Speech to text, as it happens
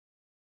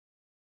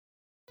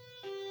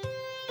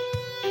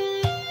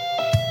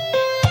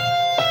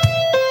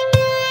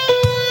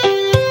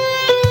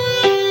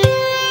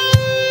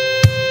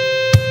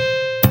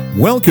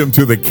Welcome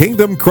to the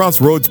Kingdom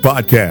Crossroads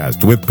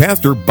Podcast with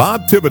Pastor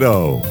Bob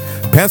Thibodeau.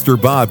 Pastor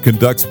Bob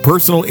conducts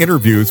personal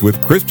interviews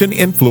with Christian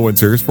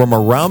influencers from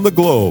around the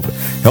globe,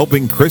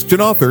 helping Christian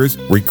authors,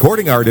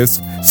 recording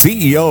artists,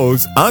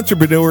 CEOs,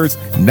 entrepreneurs,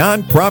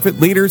 nonprofit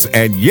leaders,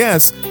 and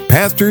yes,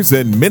 pastors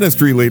and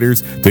ministry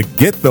leaders to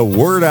get the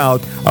word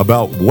out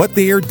about what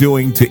they are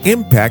doing to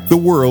impact the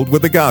world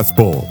with the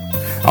gospel.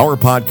 Our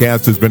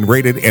podcast has been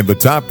rated in the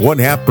top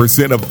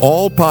 0.5% of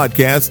all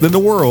podcasts in the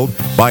world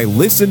by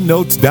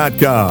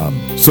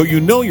listennotes.com, so you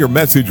know your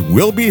message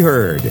will be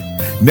heard.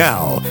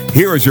 Now,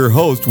 here is your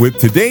host with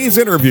today's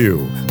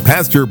interview,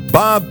 Pastor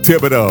Bob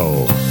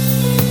Thibodeau.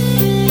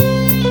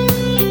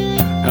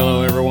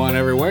 Hello, everyone,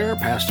 everywhere.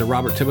 Pastor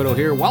Robert Thibodeau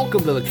here.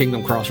 Welcome to the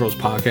Kingdom Crossroads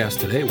Podcast.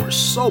 Today, we're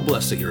so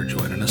blessed that you're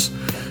joining us.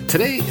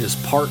 Today is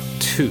part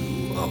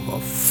 2 of a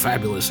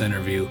fabulous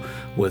interview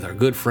with our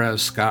good friend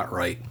Scott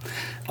Wright,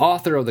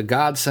 author of the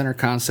God Center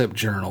Concept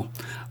Journal,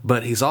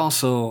 but he's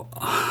also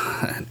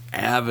an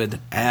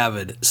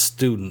avid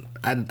student.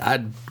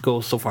 I'd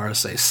go so far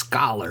as to say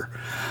scholar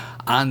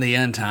on the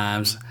end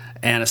times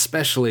and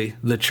especially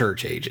the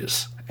church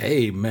ages.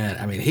 Amen.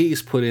 I mean,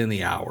 he's put in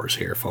the hours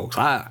here, folks.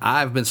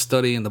 I've been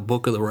studying the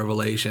book of the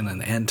Revelation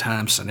and end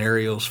time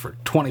scenarios for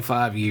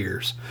 25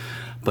 years,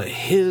 but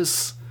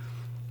his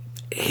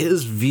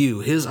view,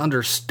 his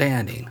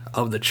understanding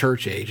of the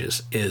church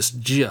ages is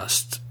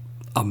just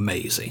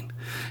amazing.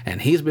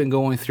 And he's been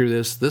going through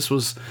this. This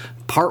was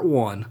part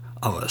 1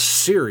 of a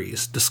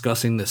series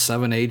discussing the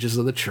 7 ages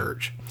of the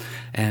church.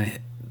 And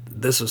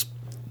this is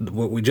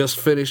what we just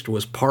finished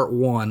was part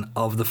 1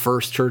 of the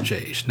first church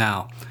age.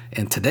 Now,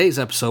 in today's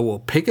episode, we'll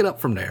pick it up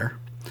from there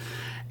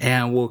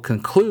and we'll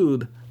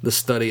conclude the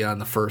study on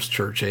the first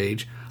church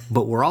age,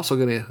 but we're also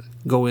going to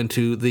go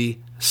into the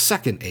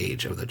second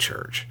age of the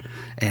church.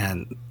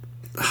 And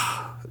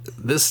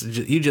this,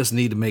 you just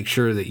need to make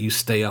sure that you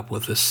stay up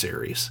with this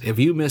series. If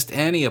you missed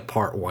any of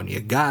part 1, you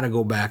got to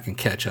go back and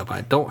catch up.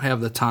 I don't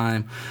have the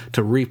time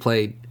to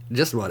replay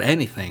just about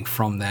anything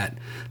from that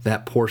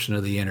portion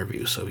of the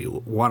interview. So if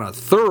you want a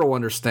thorough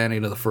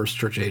understanding of the first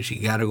church age,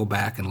 you got to go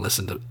back and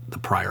listen to the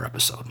prior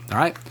episode. All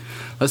right,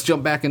 let's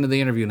jump back into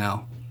the interview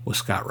now with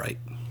Scott Wright.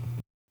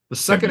 The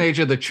second age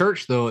of the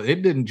church, though,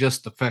 it didn't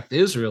just affect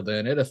Israel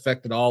then. It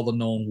affected all the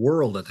known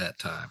world at that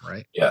time,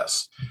 right?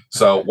 Yes.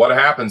 So what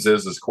happens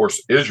is, of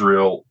course,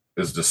 Israel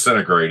is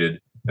disintegrated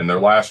and their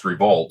last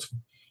revolt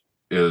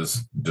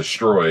is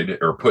destroyed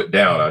or put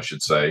down, I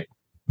should say,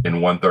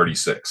 in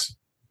 136.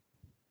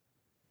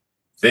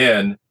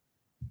 Then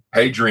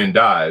Hadrian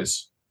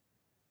dies.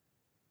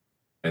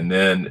 And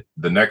then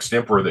the next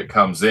emperor that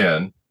comes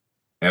in,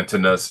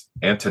 Antoninus,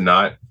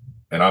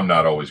 and I'm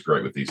not always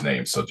great with these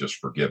names, so just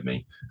forgive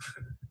me.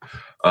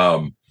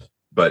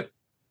 But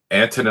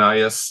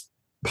Antonius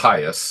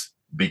Pius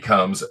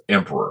becomes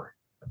emperor.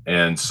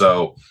 And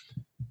so,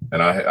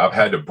 and I've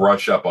had to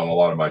brush up on a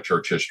lot of my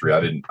church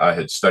history. I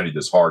had studied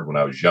this hard when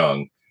I was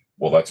young.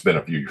 Well, that's been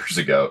a few years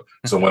ago.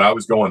 So when I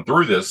was going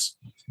through this,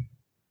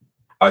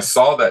 I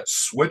saw that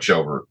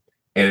switchover.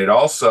 And it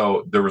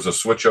also, there was a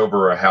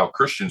switchover of how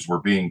Christians were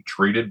being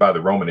treated by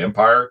the Roman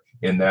Empire,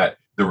 in that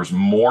there was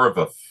more of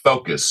a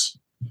focus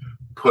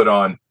put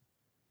on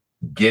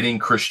getting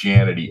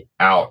Christianity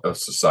out of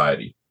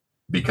society,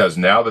 because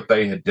now that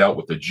they had dealt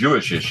with the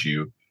Jewish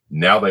issue,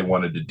 now they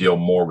wanted to deal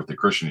more with the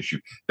Christian issue.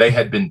 They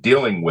had been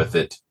dealing with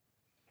it,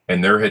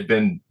 and there had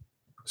been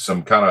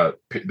some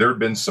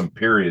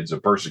periods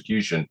of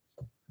persecution,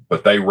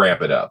 but they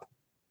ramp it up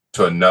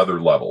to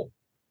another level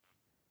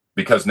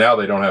because now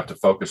they don't have to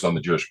focus on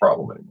the Jewish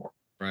problem anymore.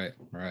 Right.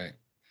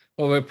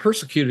 Well, by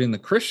persecuting the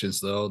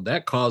Christians, though,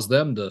 that caused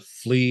them to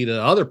flee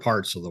to other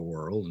parts of the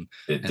world and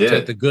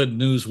take the good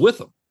news with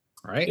them,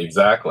 right?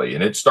 Exactly.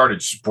 And it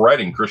started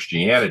spreading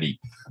Christianity.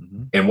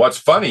 Mm-hmm. And what's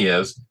funny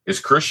is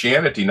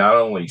Christianity not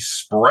only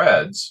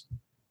spreads,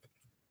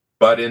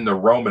 but in the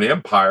Roman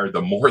Empire,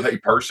 the more they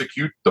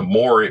persecute, the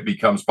more it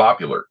becomes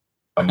popular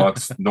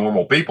amongst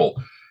normal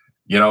people.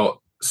 You know,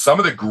 some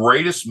of the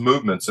greatest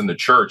movements in the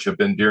church have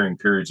been during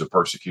periods of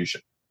persecution.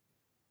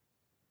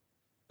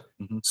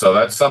 So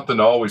that's something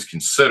to always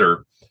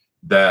consider,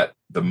 that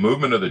the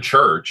movement of the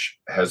church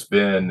has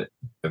been,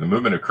 the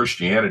movement of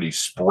Christianity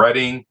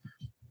spreading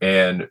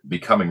and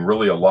becoming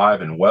really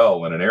alive and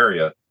well in an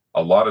area,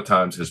 a lot of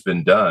times has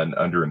been done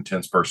under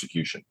intense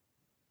persecution.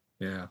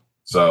 Yeah.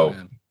 So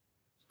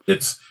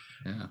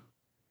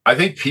I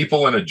think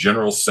people in a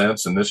general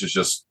sense, and this is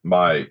just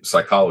my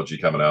psychology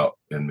coming out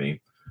in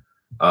me,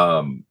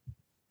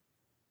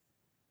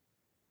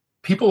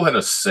 people in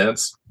a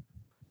sense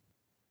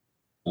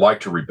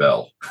like to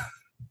rebel.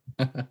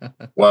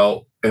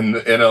 Well, in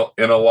a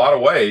lot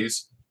of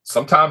ways,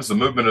 sometimes the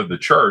movement of the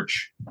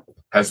church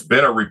has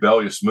been a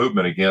rebellious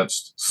movement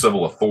against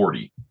civil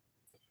authority.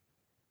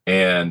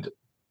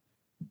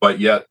 But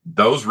yet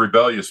those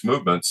rebellious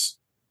movements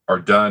are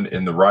done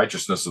in the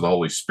righteousness of the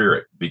Holy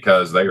Spirit,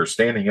 because they are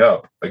standing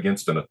up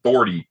against an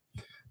authority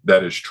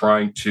that is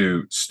trying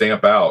to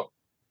stamp out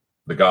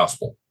the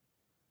gospel.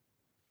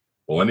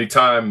 Well,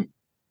 anytime,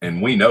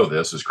 and we know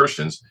this as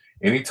Christians,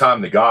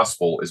 anytime the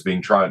gospel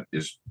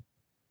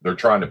they're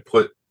trying to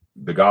put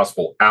the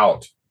gospel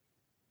out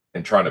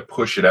and trying to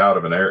push it out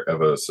of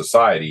of a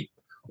society,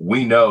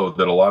 we know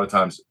that a lot of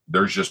times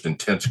there's just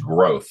intense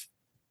growth,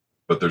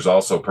 but there's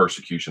also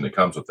persecution that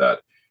comes with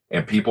that.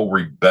 And people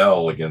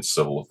rebel against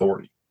civil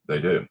authority. They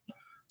do.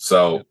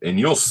 So, and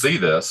you'll see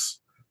this,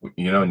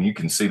 and you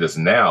can see this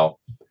now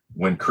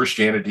when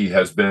Christianity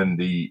has been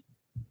the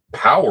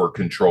power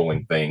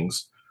controlling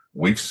things.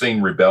 We've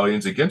seen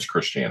rebellions against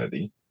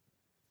Christianity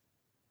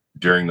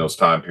during those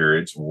time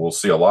periods. We'll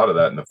see a lot of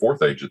that in the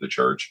fourth age of the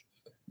church.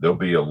 There'll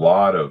be a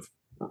lot of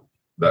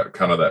that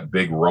kind of that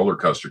big roller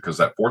coaster, because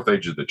that fourth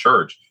age of the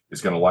church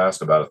is going to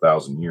last about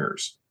 1,000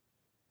 years.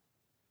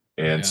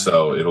 And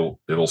so it'll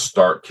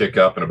kick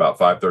up in about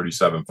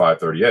 537,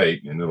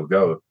 538, and it'll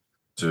go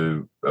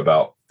to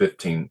about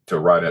 15 to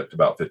right up to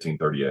about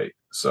 1538.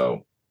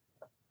 So,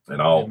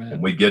 and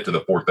when we get to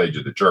the fourth age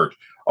of the church,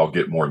 I'll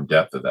get more in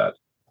depth of that.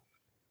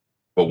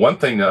 But one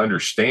thing to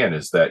understand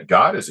is that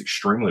God is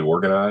extremely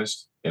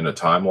organized in a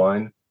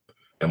timeline.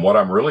 And what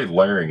I'm really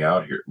layering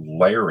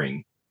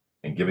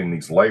and giving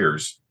these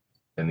layers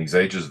in these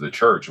ages of the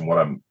church, and what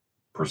I'm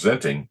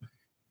presenting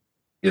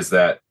is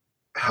that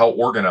how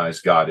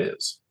organized God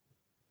is.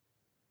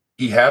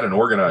 He had an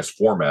organized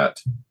format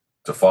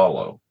to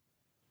follow,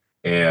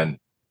 and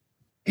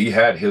he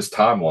had his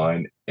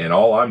timeline, and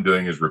all I'm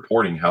doing is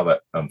reporting how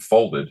that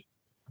unfolded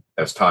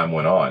as time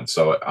went on.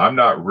 So I'm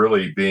not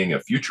really being a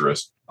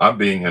futurist. I'm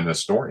being an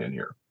historian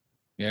here.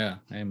 Yeah.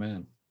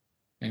 Amen.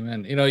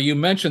 Amen. You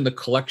mentioned the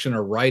collection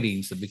of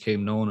writings that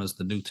became known as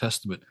the New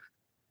Testament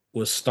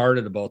was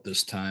started about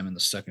this time in the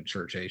second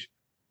church age.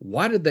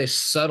 Why did they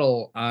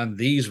settle on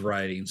these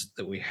writings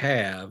that we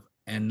have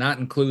and not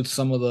include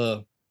some of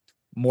the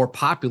more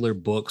popular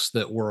books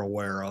that we're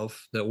aware of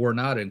that were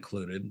not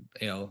included?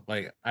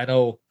 Like I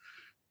know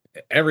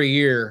every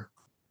year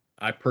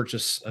I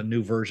purchase a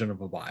new version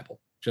of a Bible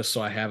just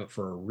so I have it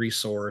for a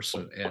resource.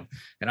 And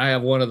I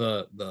have one of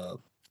the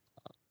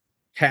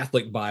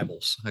Catholic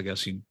Bibles, I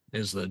guess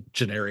is the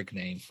generic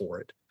name for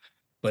it.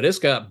 But it's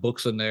got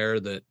books in there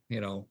that,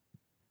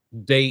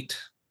 date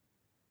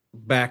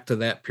back to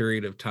that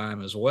period of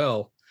time as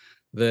well,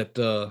 that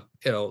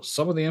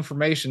some of the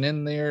information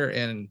in there,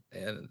 and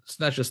it's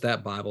not just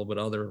that Bible but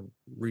other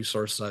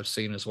resources I've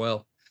seen as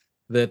well,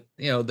 that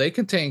they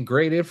contain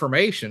great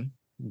information,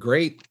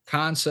 great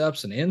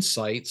concepts and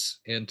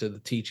insights into the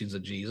teachings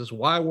of Jesus.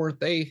 Why weren't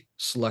they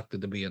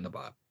selected to be in the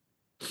Bible?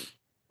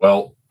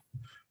 Well,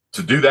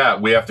 to do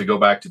that, we have to go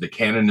back to the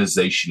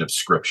canonization of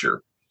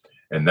Scripture,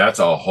 and that's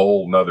a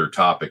whole nother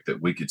topic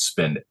that we could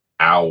spend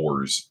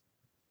hours.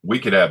 We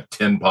could have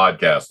 10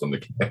 podcasts on the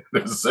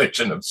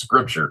canonization of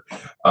Scripture,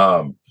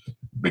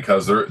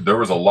 because there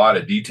was a lot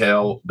of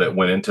detail that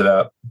went into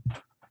that.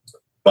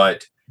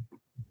 But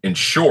in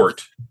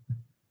short,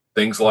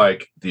 things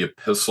like the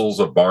epistles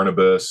of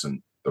Barnabas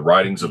and the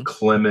writings of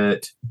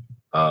Clement,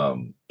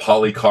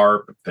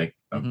 Polycarp. Thank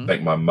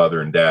my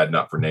mother and dad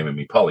not for naming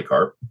me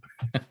Polycarp.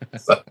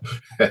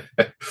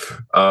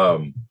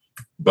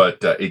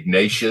 But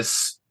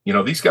Ignatius,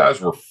 these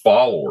guys were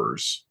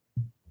followers.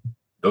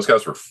 Those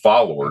guys were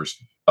followers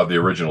of the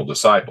original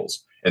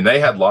disciples, and they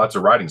had lots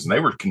of writings, and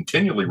they were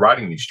continually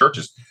writing these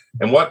churches.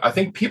 And what I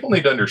think people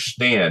need to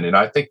understand, and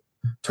I think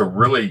to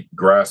really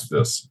grasp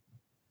this,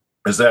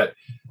 is that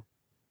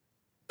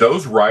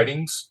those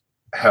writings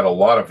had a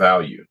lot of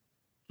value,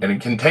 and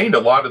it contained a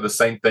lot of the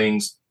same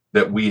things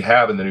that we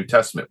have in the New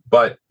Testament.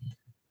 But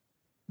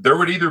there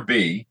would either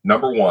be,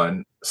 number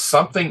one,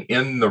 something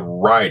in the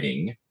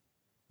writing,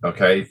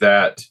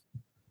 that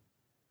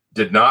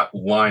did not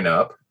line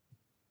up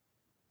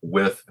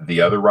with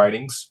the other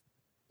writings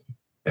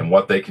and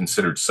what they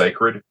considered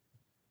sacred,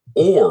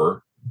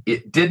 or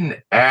it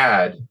didn't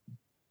add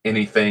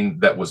anything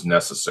that was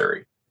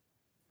necessary.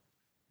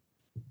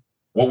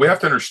 What we have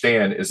to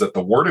understand is that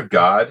the Word of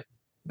God,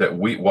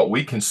 what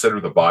we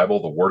consider the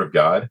Bible, the Word of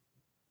God,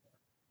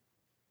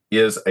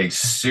 is a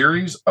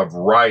series of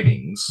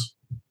writings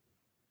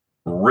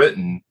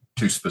written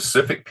to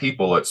specific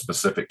people at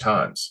specific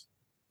times.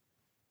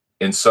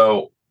 And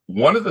so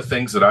one of the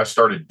things that I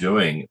started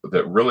doing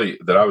that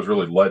I was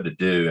really led to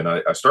do, and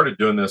I started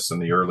doing this in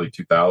the early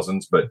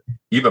 2000s, but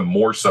even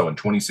more so in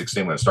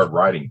 2016 when I started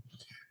writing,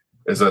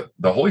 is that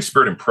the Holy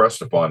Spirit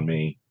impressed upon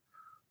me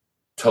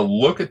to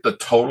look at the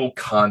total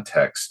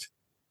context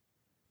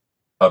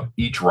of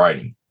each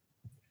writing.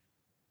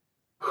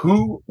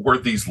 Who were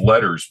these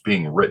letters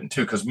being written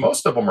to? Because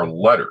most of them are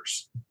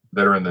letters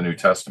that are in the New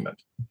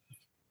Testament.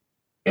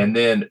 And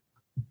then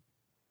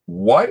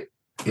what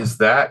is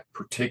that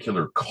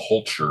particular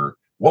culture?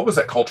 What was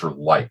that culture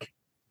like?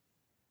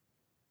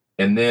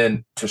 And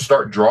then to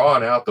start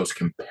drawing out those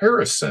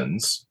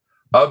comparisons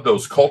of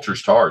those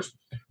cultures to ours.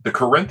 The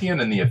Corinthian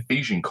and the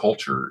Ephesian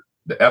culture,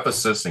 the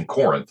Ephesus and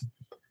Corinth,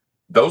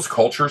 those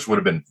cultures would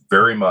have been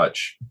very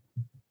much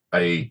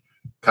a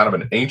kind of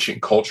an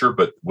ancient culture,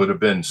 but would have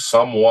been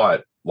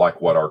somewhat like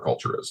what our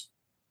culture is,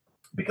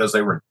 because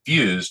they were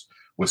infused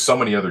with so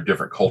many other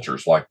different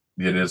cultures, like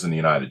it is in the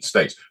United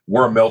States.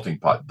 We're a melting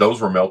pot.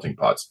 Those were melting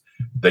pots.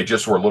 They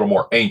just were a little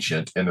more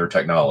ancient in their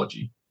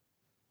technology,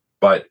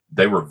 but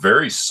they were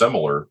very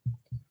similar.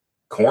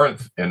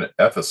 Corinth and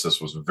Ephesus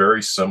was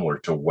very similar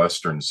to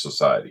Western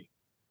society.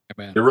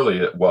 Amen.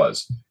 It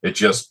was. It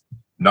just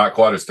not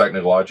quite as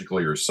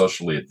technologically or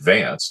socially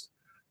advanced,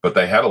 but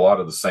they had a lot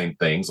of the same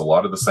things, a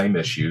lot of the same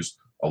issues,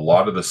 a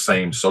lot of the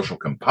same social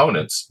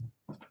components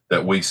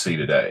that we see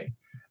today.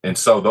 And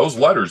so those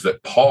letters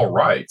that Paul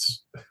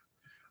writes,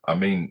 I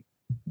mean,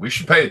 we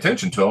should pay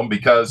attention to them,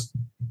 because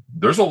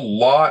there's a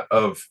lot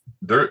of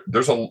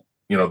there's a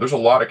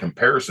lot of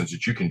comparisons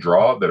that you can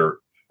draw that are,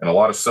 and a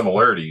lot of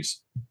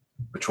similarities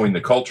between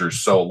the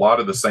cultures. So a lot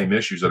of the same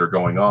issues that were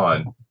going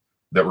on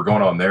there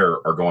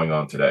are going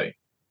on today.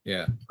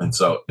 Yeah. And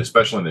so,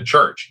 especially in the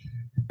church.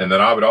 And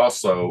then I would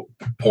also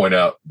point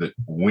out that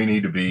we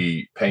need to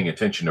be paying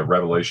attention to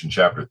Revelation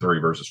chapter 3,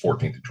 verses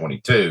 14 to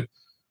 22,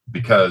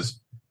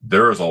 because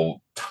there's a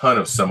ton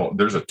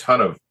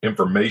of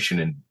information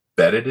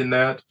embedded in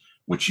that,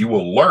 which you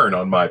will learn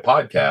on my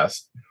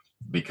podcast,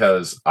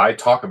 because I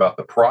talk about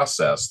the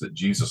process that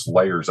Jesus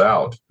layers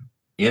out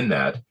in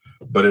that,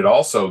 but it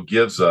also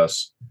gives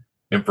us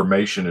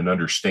information and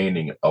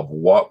understanding of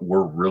what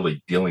we're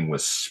really dealing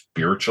with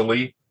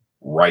spiritually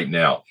right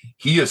now.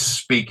 He is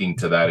speaking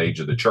to that age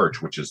of the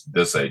church, which is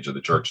this age of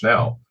the church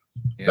now.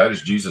 Yeah. That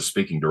is Jesus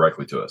speaking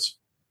directly to us.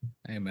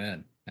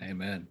 Amen.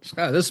 Amen.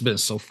 Scott, this has been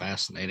so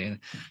fascinating.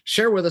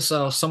 Share with us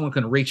how someone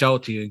can reach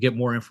out to you and get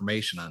more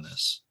information on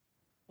this.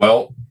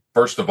 Well,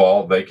 first of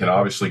all, they can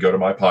obviously go to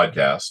my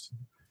podcast,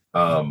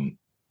 and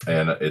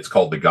it's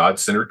called The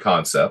God-Centered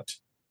Concept.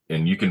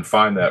 And you can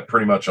find that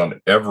pretty much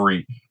on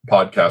every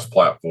podcast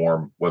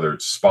platform, whether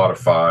it's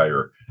Spotify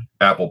or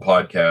Apple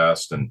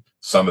Podcast, and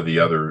some of the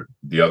other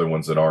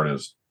ones that are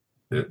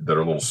a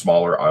little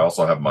smaller. I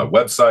also have my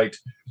website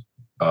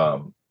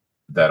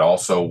that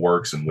also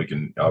works, and we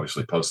can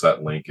obviously post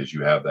that link as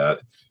you have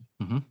that.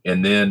 Mm-hmm.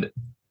 And then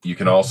you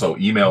can also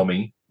email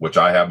me, which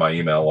I have my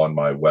email on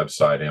my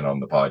website and on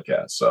the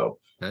podcast. So,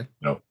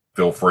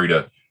 feel free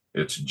to.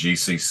 It's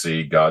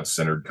GCC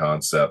God-Centered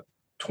Concept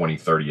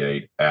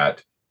 2038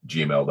 at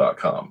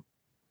gmail.com.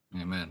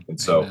 Amen. And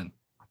so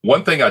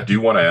one thing I do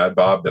want to add,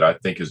 Bob, that I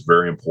think is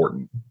very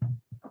important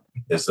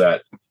is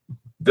that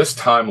this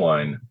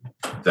timeline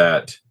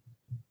that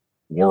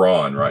we're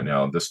on right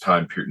now, this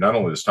time period, not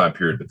only this time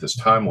period, but this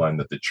timeline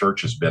that the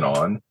church has been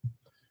on,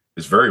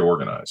 is very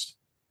organized.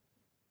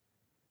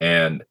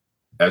 And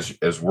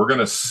as we're going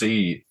to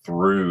see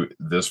through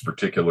this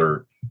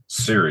particular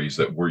series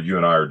that you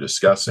and I are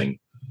discussing,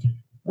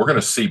 we're going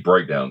to see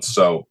breakdowns.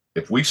 So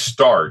if we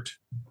start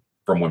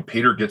from when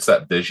Peter gets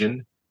that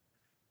vision,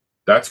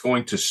 that's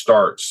going to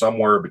start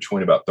somewhere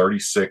between about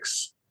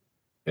 36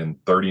 and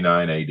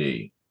 39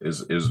 AD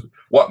is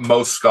what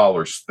most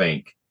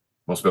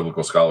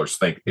biblical scholars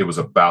think it was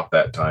about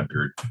that time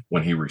period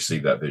when he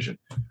received that vision.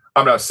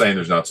 I'm not saying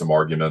there's not some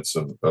arguments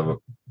of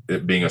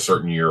it being a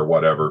certain year or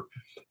whatever,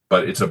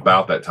 but it's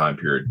about that time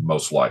period,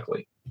 most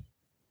likely.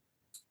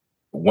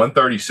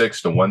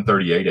 136 to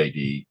 138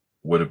 AD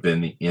would have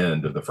been the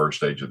end of the first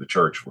stage of the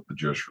church, with the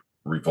Jewish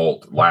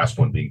revolt, last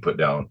one being put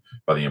down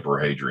by the Emperor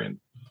Hadrian.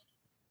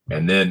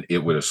 And then it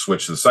would have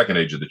switched to the second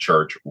age of the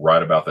church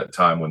right about that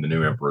time when the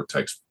new emperor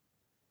takes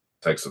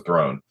the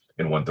throne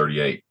in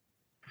 138.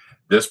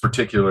 This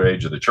particular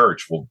age of the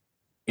church will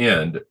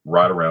end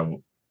right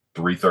around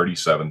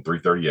 337,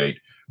 338,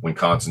 when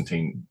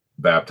Constantine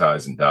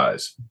baptized and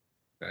dies.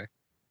 Okay.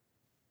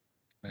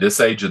 This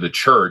age of the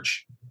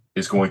church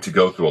is going to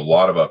go through a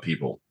lot of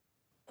upheaval,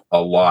 a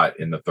lot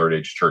in the third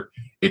age church.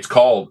 It's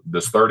called,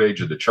 this third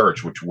age of the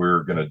church, which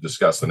we're going to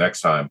discuss the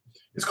next time,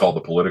 is called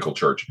the political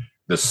church.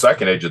 The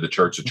second age of the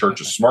church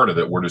of Smyrna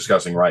that we're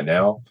discussing right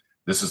now,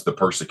 this is the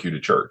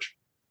persecuted church.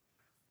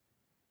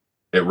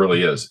 It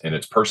really is. And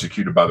it's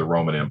persecuted by the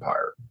Roman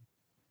Empire.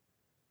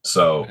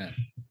 So,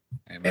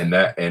 Amen.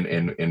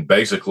 And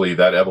basically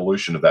that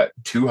evolution of that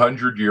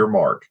 200-year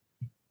mark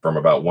from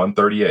about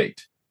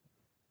 138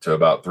 to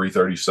about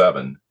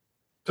 337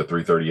 to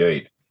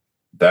 338,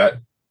 that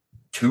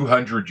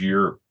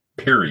 200-year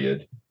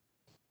period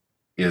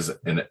is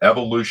an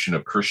evolution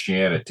of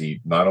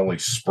Christianity, not only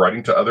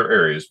spreading to other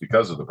areas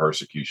because of the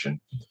persecution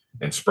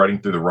and spreading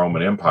through the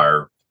Roman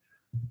Empire,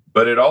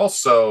 but it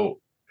also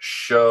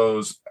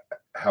shows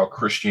how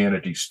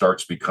Christianity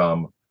starts to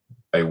become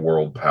a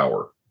world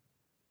power.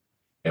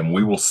 And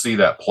we will see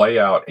that play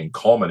out and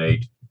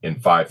culminate in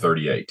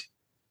 538.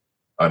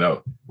 I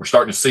know we're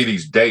starting to see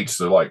these dates.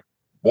 They're like,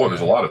 boy,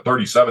 there's a lot of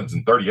 37s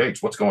and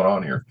 38s. What's going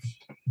on here?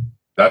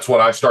 That's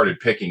what I started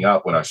picking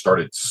up when I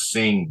started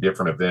seeing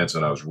different events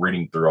and I was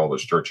reading through all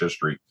this church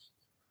history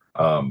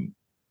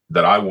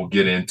that I will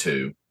get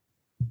into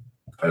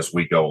as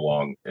we go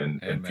along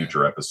in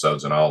future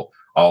episodes. And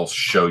I'll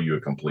show you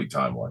a complete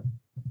timeline.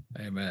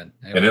 Amen.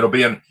 And it'll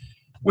be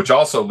which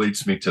also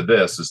leads me to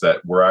this, is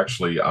that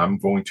I'm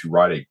going to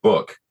write a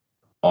book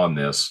on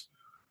this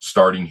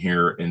starting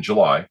here in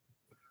July.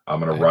 I'm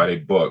going to write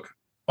a book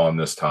on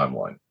this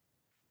timeline.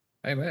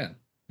 Amen.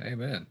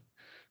 Amen.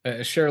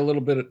 Share a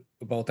little bit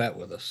about that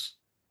with us.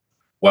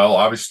 Well,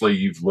 obviously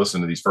you've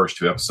listened to these first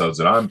 2 episodes,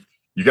 and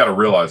you got to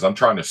realize I'm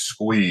trying to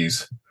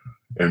squeeze,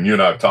 and you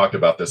and I have talked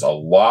about this, a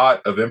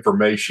lot of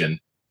information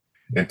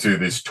into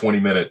this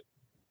 20-minute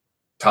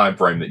time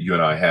frame that you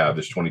and I have,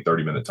 this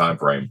 30-minute time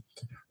frame.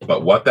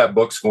 But what that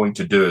book's going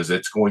to do is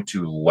it's going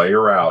to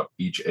layer out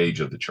each age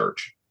of the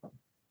church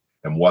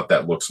and what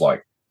that looks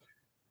like.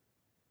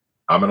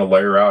 I'm going to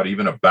layer out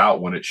even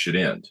about when it should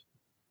end.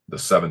 The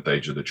 7th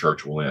age of the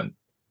church will end.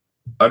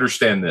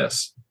 Understand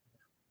this.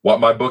 What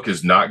my book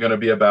is not going to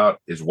be about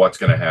is what's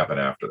going to happen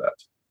after that.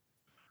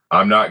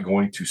 I'm not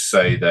going to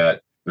say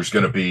that there's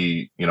going to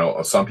be,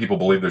 some people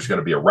believe there's going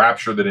to be a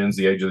rapture that ends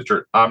the age of the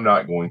church. I'm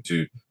not going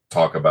to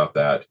talk about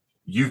that.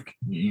 You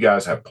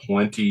guys have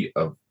plenty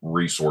of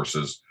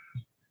resources,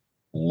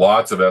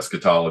 lots of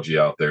eschatology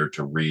out there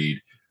to read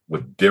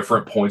with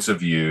different points of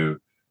view,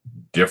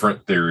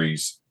 different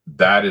theories.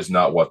 That is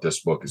not what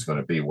this book is going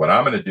to be. What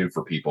I'm going to do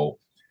for people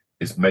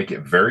is make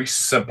it very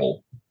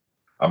simple.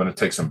 I'm going to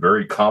take some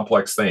very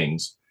complex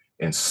things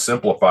and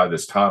simplify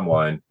this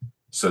timeline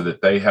so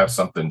that they have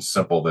something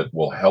simple that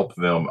will help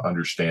them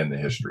understand the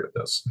history of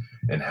this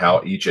and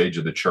how each age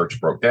of the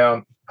church broke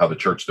down, how the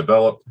church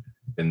developed,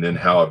 and then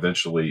how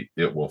eventually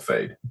it will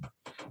fade,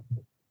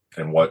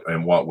 and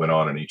what went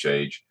on in each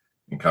age,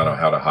 and kind of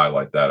how to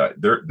highlight that.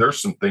 There's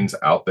some things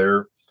out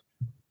there.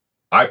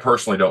 I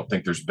personally don't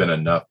think there's been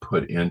enough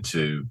put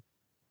into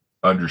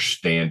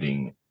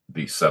understanding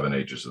these 7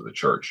 ages of the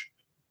church.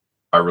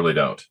 I really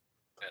don't.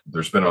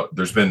 There's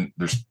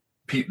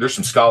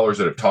some scholars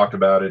that have talked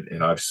about it,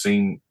 and I've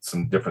seen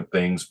some different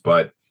things,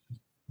 but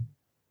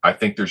I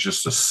think there's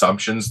just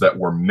assumptions that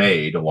were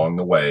made along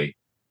the way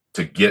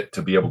to get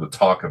to be able to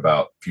talk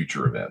about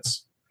future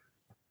events,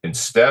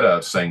 instead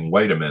of saying,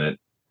 wait a minute,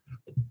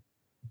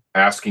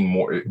 asking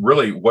more.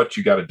 Really, what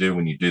you got to do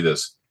when you do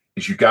this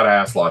is you got to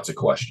ask lots of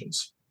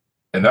questions.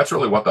 And that's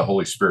really what the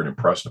Holy Spirit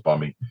impressed upon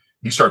me.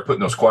 He started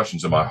putting those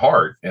questions in my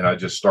heart, and I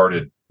just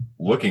started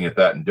looking at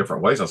that in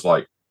different ways. I was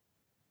like,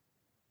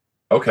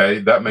 okay,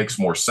 that makes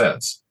more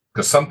sense,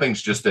 because some things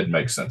just didn't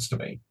make sense to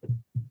me.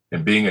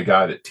 And being a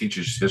guy that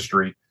teaches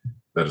history,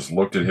 that has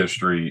looked at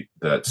history,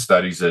 that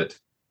studies it,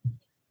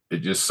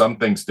 some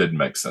things didn't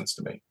make sense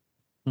to me.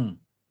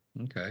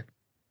 Okay.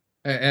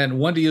 And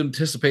when do you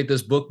anticipate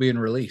this book being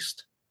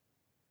released?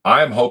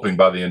 I am hoping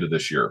by the end of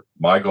this year.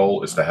 My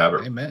goal is to have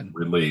it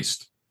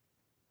released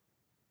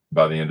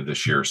by the end of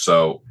this year.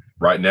 So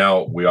right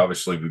now,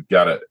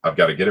 I've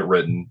got to get it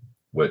written,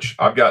 which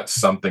I've got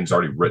some things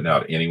already written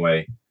out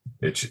anyway.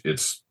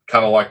 It's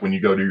kind of like when you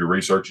go do your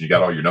research and you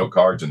got all your note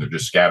cards and they're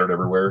just scattered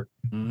everywhere.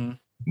 Mm-hmm.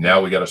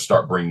 Now we got to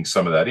start bringing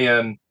some of that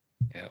in.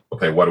 Yeah.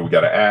 Okay, what do we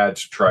got to add,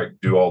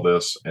 subtract, do all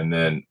this, and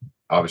then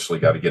obviously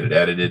got to get it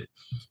edited.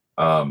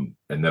 And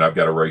then I've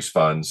got to raise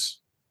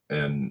funds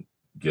and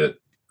go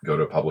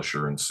to a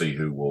publisher and see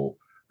who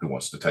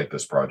wants to take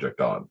this project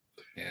on.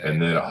 Yeah.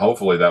 And then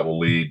hopefully that will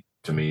lead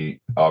to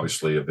me,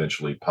 obviously,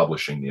 eventually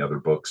publishing the other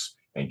books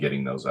and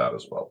getting those out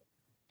as well.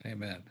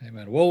 Amen.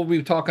 What will we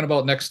be talking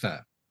about next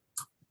time?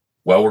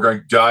 Well, we're going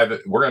to dive a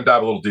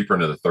little deeper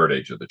into the 3rd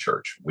age of the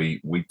church.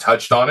 We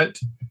touched on it,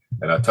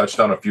 and I touched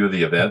on a few of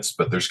the events,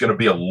 but there's going to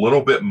be a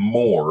little bit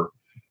more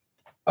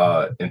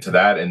into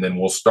that. And then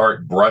we'll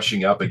start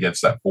brushing up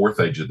against that 4th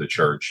age of the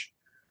church,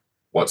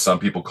 what some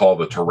people call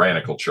the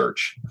tyrannical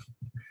church,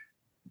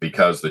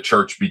 because the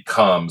church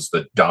becomes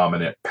the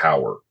dominant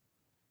power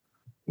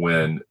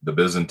when the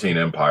Byzantine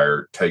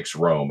Empire takes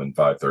Rome in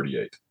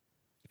 538.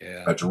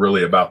 Yeah. That's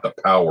really about the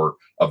power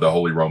of the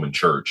Holy Roman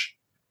Church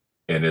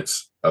and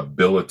its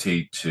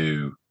ability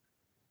to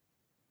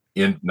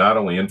not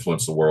only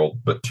influence the world,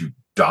 but to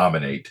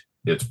dominate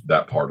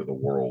that part of the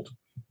world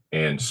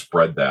and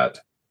spread that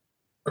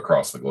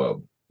across the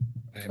globe.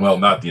 Amen. Well,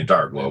 not the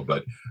entire globe,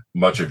 but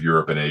much of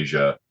Europe and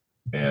Asia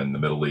and the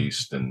Middle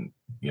East, and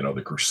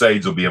the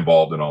Crusades will be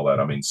involved in all that.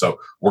 I mean, so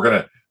we're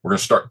gonna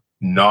start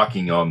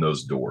knocking on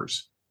those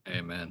doors.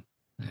 Amen.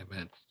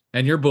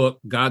 And your book,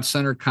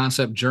 God-Centered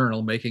Concept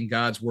Journal, Making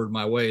God's Word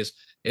My Ways,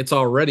 it's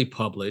already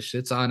published.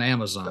 It's on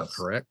Amazon, yes.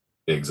 Correct?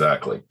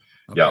 Exactly.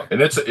 Okay. Yeah,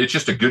 and it's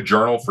just a good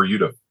journal for you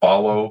to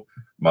follow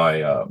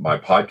my my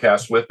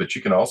podcast with, but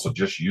you can also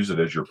just use it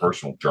as your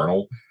personal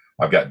journal.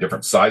 I've got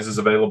different sizes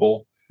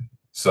available,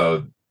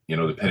 so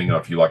depending on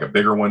if you like a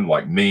bigger one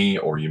like me,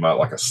 or you might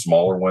like a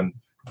smaller one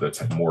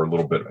that's more a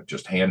little bit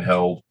just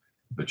handheld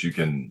that you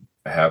can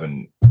have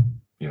in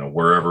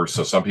wherever.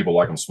 So some people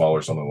like them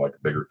smaller, some like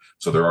bigger.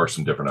 So there are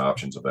some different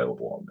options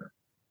available on there.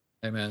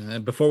 Amen.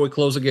 And before we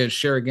close again,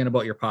 share again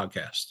about your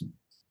podcast.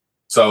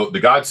 So the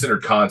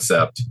God-Centered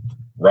Concept,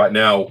 right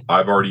now,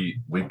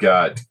 we've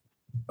got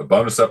a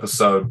bonus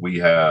episode. We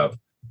have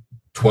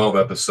 12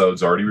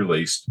 episodes already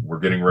released. I'm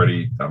getting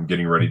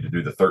ready to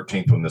do the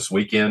 13th one this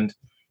weekend.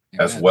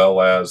 Amen. As well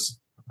as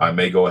I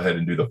may go ahead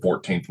and do the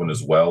 14th one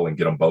as well and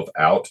get them both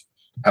out.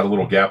 Had a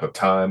little gap of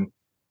time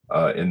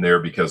in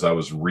there because I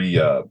was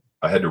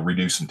I had to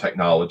redo some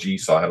technology.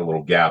 So I had a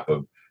little gap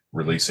of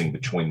releasing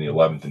between the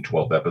 11th and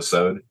 12th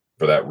episode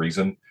for that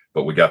reason.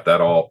 But we got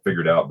that all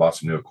figured out, bought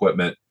some new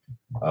equipment.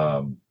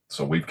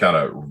 So we've kind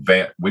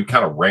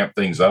of ramped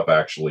things up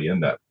actually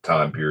in that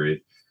time period.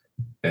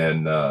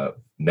 And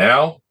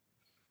now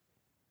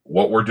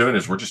what we're doing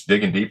is we're just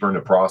digging deeper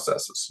into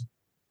processes.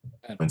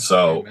 And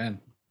so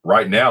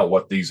right now,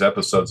 what these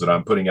episodes that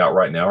I'm putting out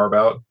right now are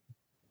about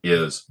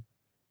is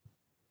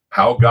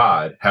how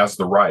God has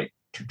the right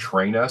to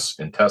train us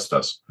and test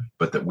us,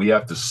 but that we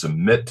have to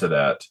submit to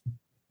that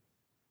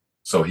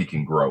so he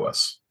can grow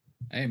us.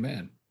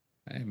 Amen.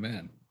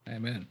 Amen.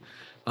 Amen.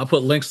 I'll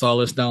put links to all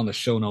this down in the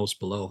show notes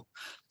below.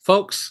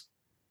 Folks,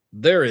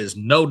 there is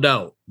no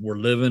doubt we're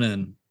living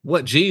in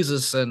what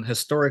Jesus and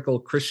historical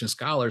Christian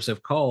scholars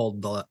have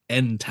called the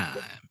end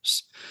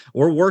times.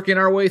 We're working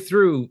our way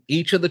through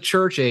each of the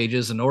church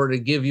ages in order to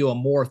give you a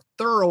more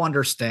thorough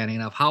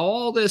understanding of how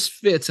all this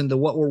fits into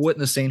what we're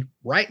witnessing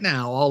right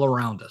now all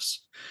around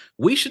us.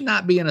 We should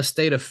not be in a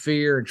state of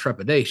fear and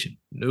trepidation.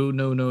 No.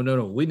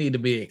 We need to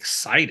be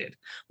excited.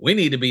 We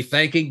need to be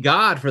thanking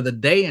God for the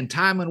day and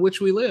time in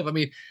which we live. I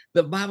mean,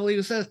 the Bible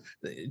even says,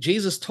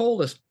 Jesus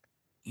told us,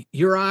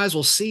 your eyes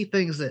will see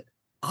things that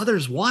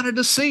others wanted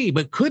to see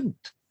but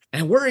couldn't.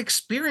 And we're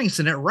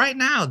experiencing it right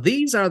now.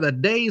 These are the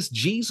days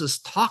Jesus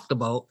talked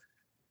about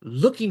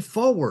looking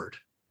forward,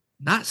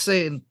 not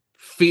saying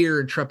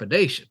fear and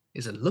trepidation. He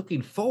said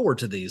looking forward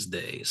to these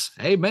days.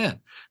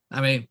 Amen.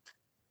 I mean,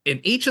 in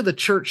each of the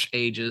church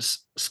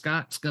ages,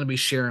 Scott's going to be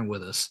sharing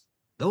with us,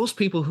 those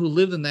people who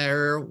lived in that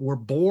era were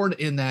born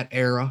in that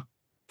era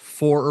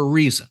for a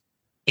reason.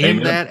 In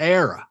Amen. That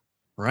era,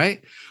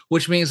 right?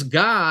 Which means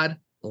God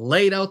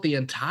laid out the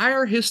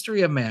entire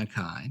history of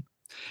mankind,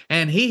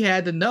 and he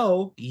had to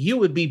know you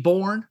would be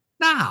born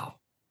now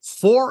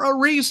for a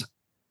reason.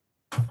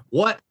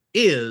 What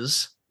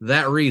is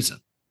that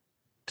reason?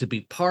 To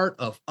be part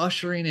of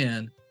ushering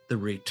in the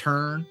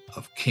return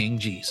of King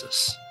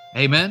Jesus.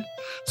 Amen.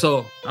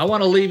 So I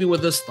want to leave you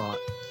with this thought.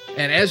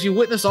 And as you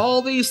witness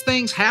all these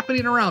things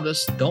happening around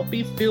us, don't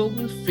be filled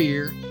with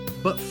fear,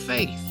 but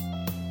faith.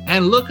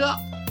 And look up,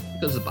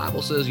 because the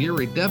Bible says your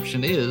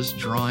redemption is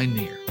drawing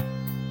near.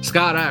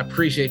 Scott, I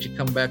appreciate you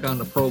coming back on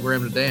the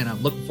program today, and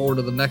I'm looking forward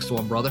to the next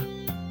one, brother.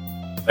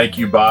 Thank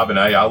you, Bob. And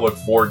I look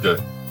forward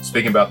to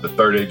speaking about the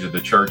third age of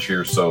the church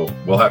here. So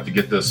we'll have to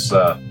get this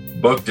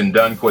booked and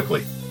done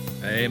quickly.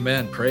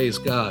 Amen. Praise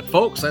God.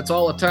 Folks, that's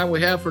all the time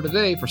we have for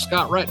today. For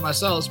Scott Wright and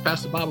myself, it's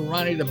Pastor Bob and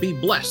Ronnie, to be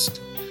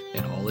blessed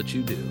in all that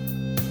you do.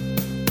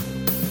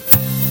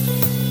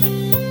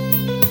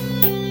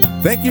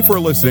 Thank you for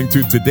listening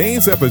to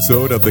today's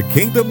episode of the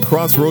Kingdom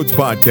Crossroads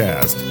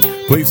Podcast.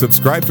 Please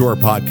subscribe to our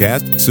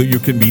podcast so you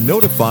can be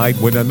notified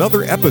when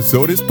another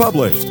episode is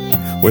published.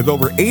 With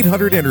over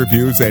 800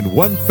 interviews and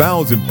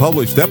 1,000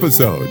 published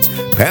episodes,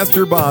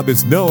 Pastor Bob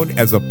is known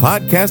as a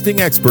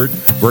podcasting expert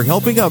for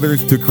helping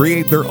others to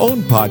create their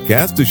own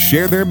podcast to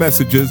share their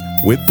messages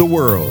with the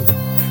world.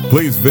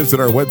 Please visit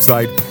our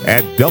website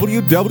at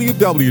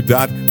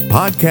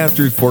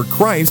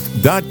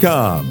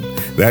www.podcastersforchrist.com.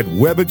 That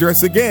web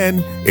address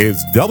again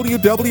is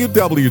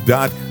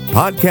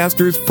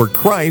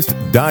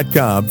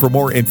www.podcastersforchrist.com for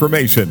more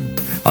information.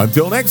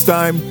 Until next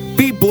time,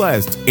 be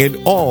blessed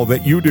in all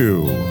that you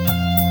do.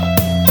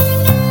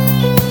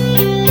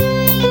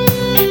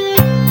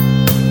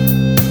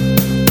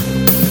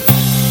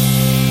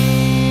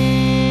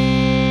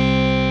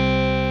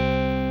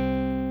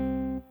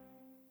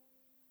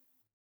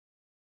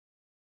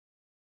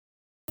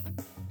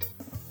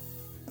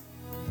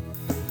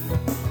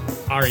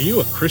 Are you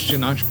a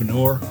Christian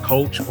entrepreneur,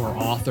 coach, or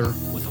author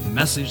with a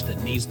message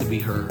that needs to be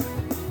heard?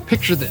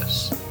 Picture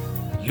this: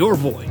 your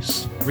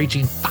voice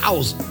reaching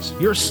thousands,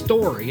 your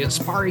story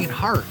inspiring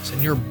hearts,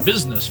 and your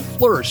business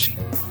flourishing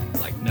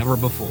like never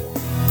before.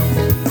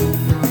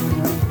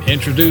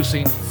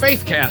 Introducing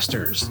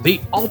Faithcasters, the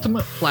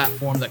ultimate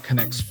platform that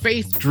connects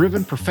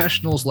faith-driven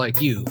professionals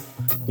like you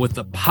with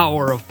the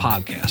power of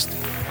podcasting.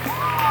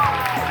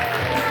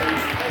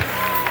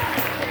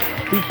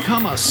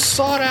 Become a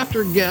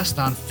sought-after guest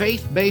on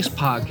faith-based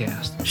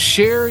podcasts.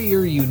 Share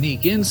your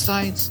unique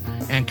insights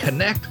and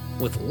connect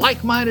with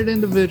like-minded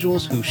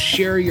individuals who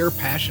share your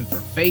passion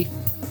for faith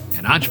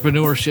and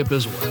entrepreneurship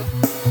as well.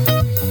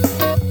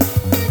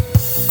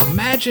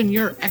 Imagine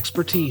your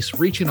expertise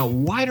reaching a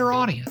wider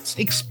audience,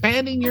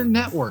 expanding your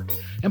network,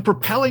 and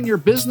propelling your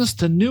business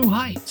to new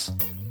heights.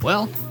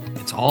 Well,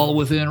 it's all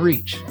within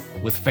reach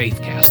with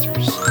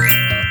Faithcasters.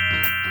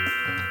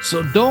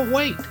 So don't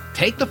wait.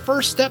 Take the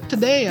first step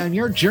today on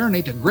your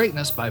journey to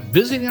greatness by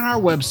visiting our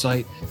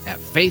website at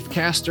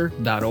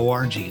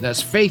faithcaster.org.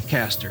 That's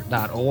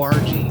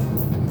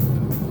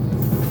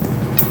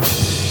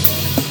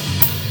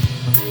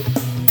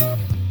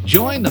faithcaster.org.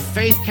 Join the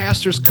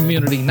Faithcasters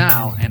community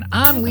now and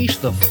unleash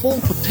the full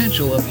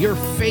potential of your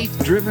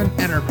faith-driven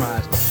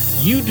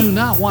enterprise. You do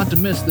not want to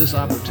miss this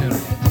opportunity.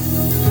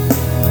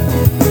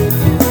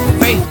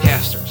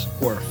 Faithcasters,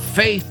 where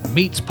faith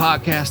meets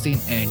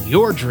podcasting and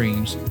your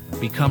dreams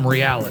become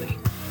reality.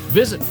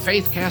 Visit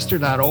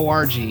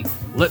faithcaster.org.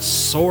 Let's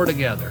soar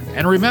together.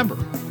 And remember,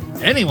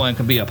 anyone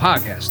can be a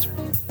podcaster,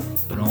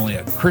 but only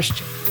a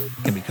Christian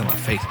can become a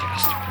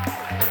faithcaster.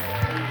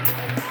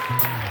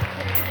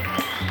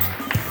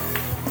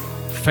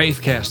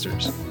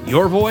 Faithcasters,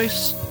 your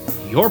voice,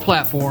 your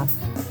platform,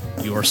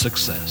 your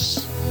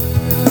success.